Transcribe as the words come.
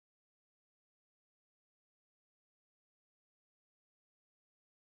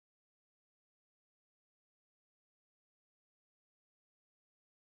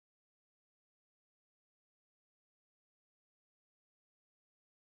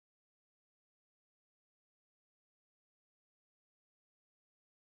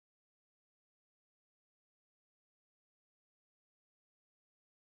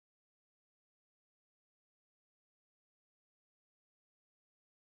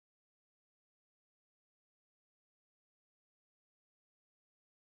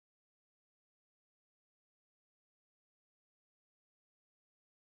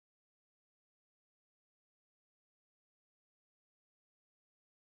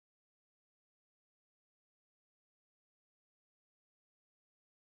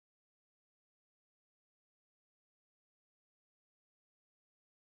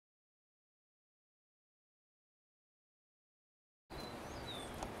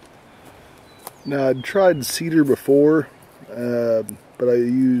Now, I'd tried cedar before, but I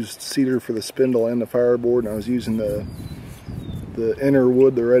used cedar for the spindle and the fireboard, and I was using the inner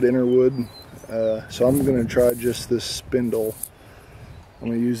wood, the red inner wood. So I'm going to try just this spindle. I'm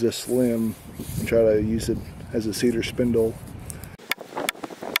going to use this limb and try to use it as a cedar spindle.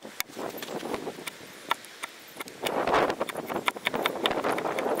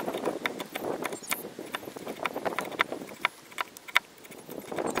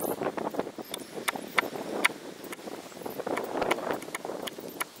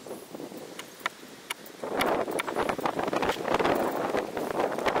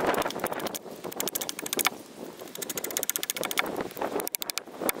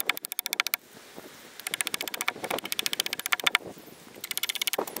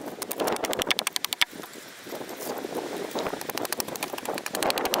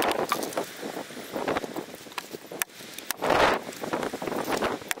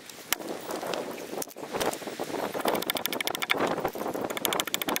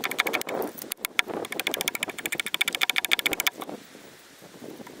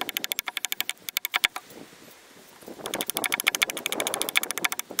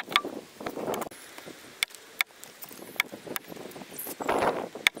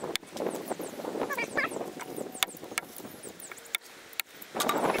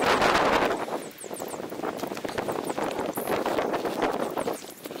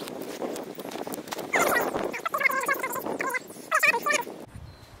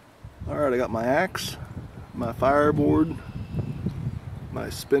 Alright, I got my axe, my fireboard, my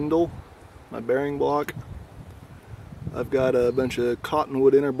spindle, my bearing block. I've got a bunch of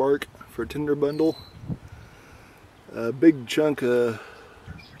cottonwood inner bark for a tinder bundle, a big chunk of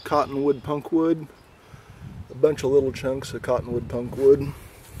cottonwood punkwood, a bunch of little chunks of cottonwood punkwood,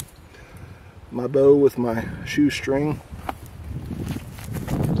 my bow with my shoestring,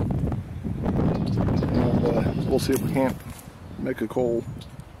 and we'll see if we can't make a coal.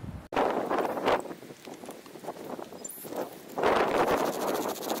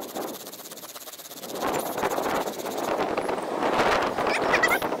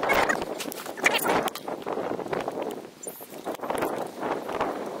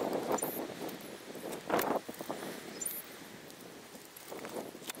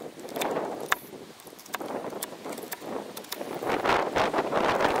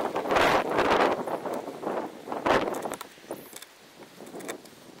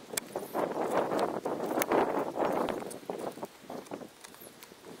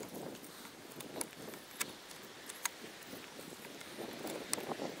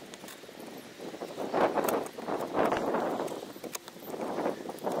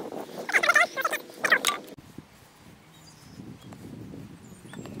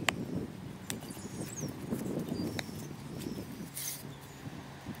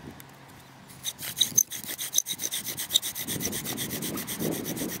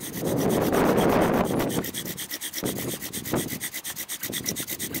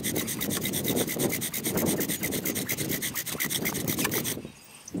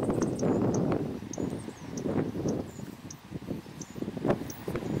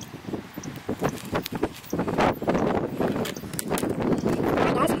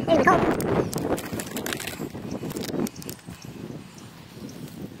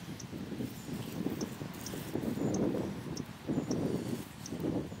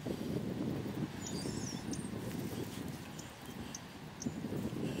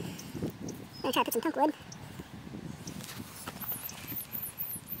 I'm gonna try to put some punkwood.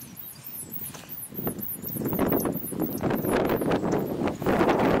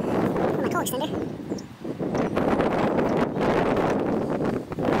 My coal extender.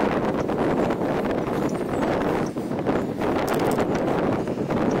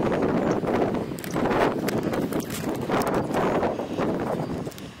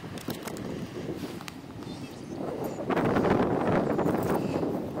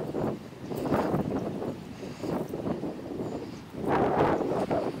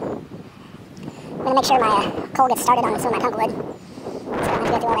 I'm going to make sure my coal gets started on some of my punkwood, so I don't have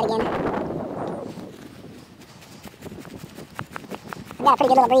to go through all that again. I've got a pretty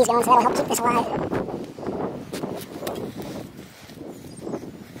good little breeze going, so that'll help keep this alive.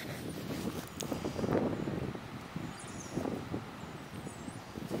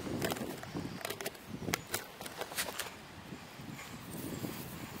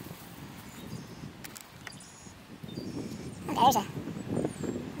 Okay, there's a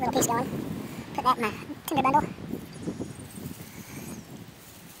little piece going. Put that in my tinder bundle.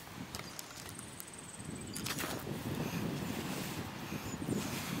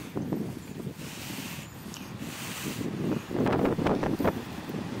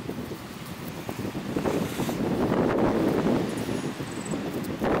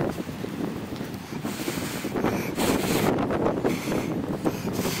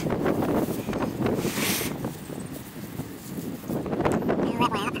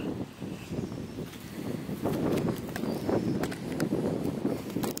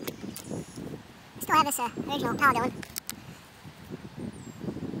 have this original power going.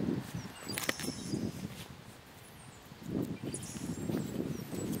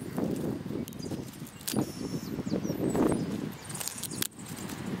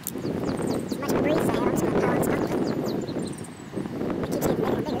 Much breeze I have, I'm just going to power this up. It keeps getting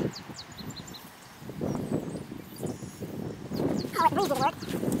bigger and bigger. I'll let the breeze do the work.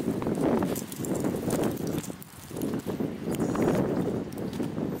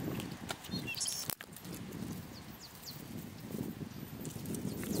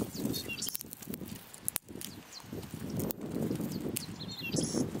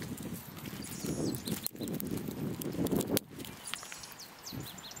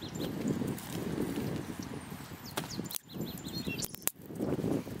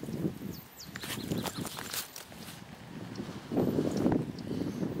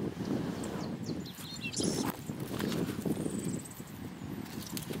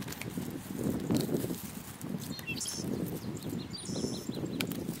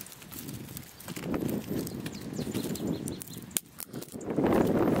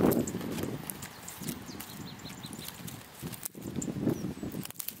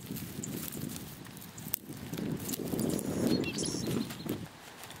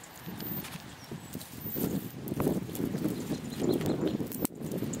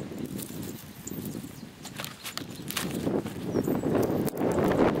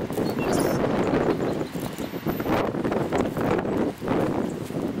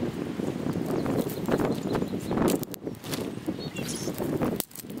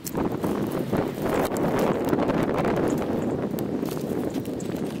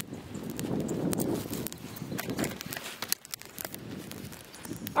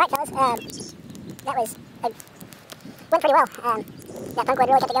 Alright fellas, that was, went pretty well. That punkwood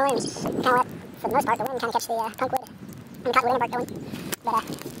really kept it going, and kind of let, for the most part, the wind kind of catch the punkwood and cottonwood innerbark going. But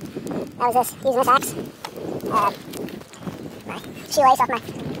that was this, using this axe. My shoelace off my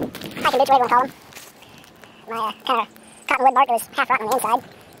hiking boots, whatever you want to call them. My kind of cottonwood bark that was half rotten on the inside.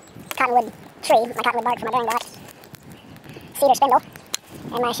 Cottonwood tree, my cottonwood bark for my bearing block. Cedar spindle,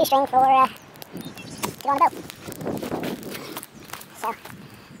 and my shoestring for to go on the boat. So,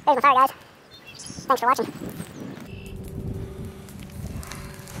 there's my fire, guys. Thanks for watching.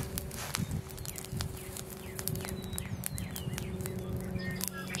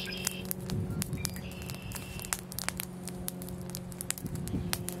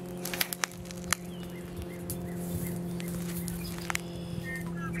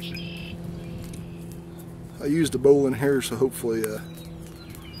 I used a bowline here, so hopefully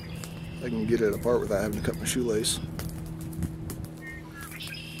I can get it apart without having to cut my shoelace.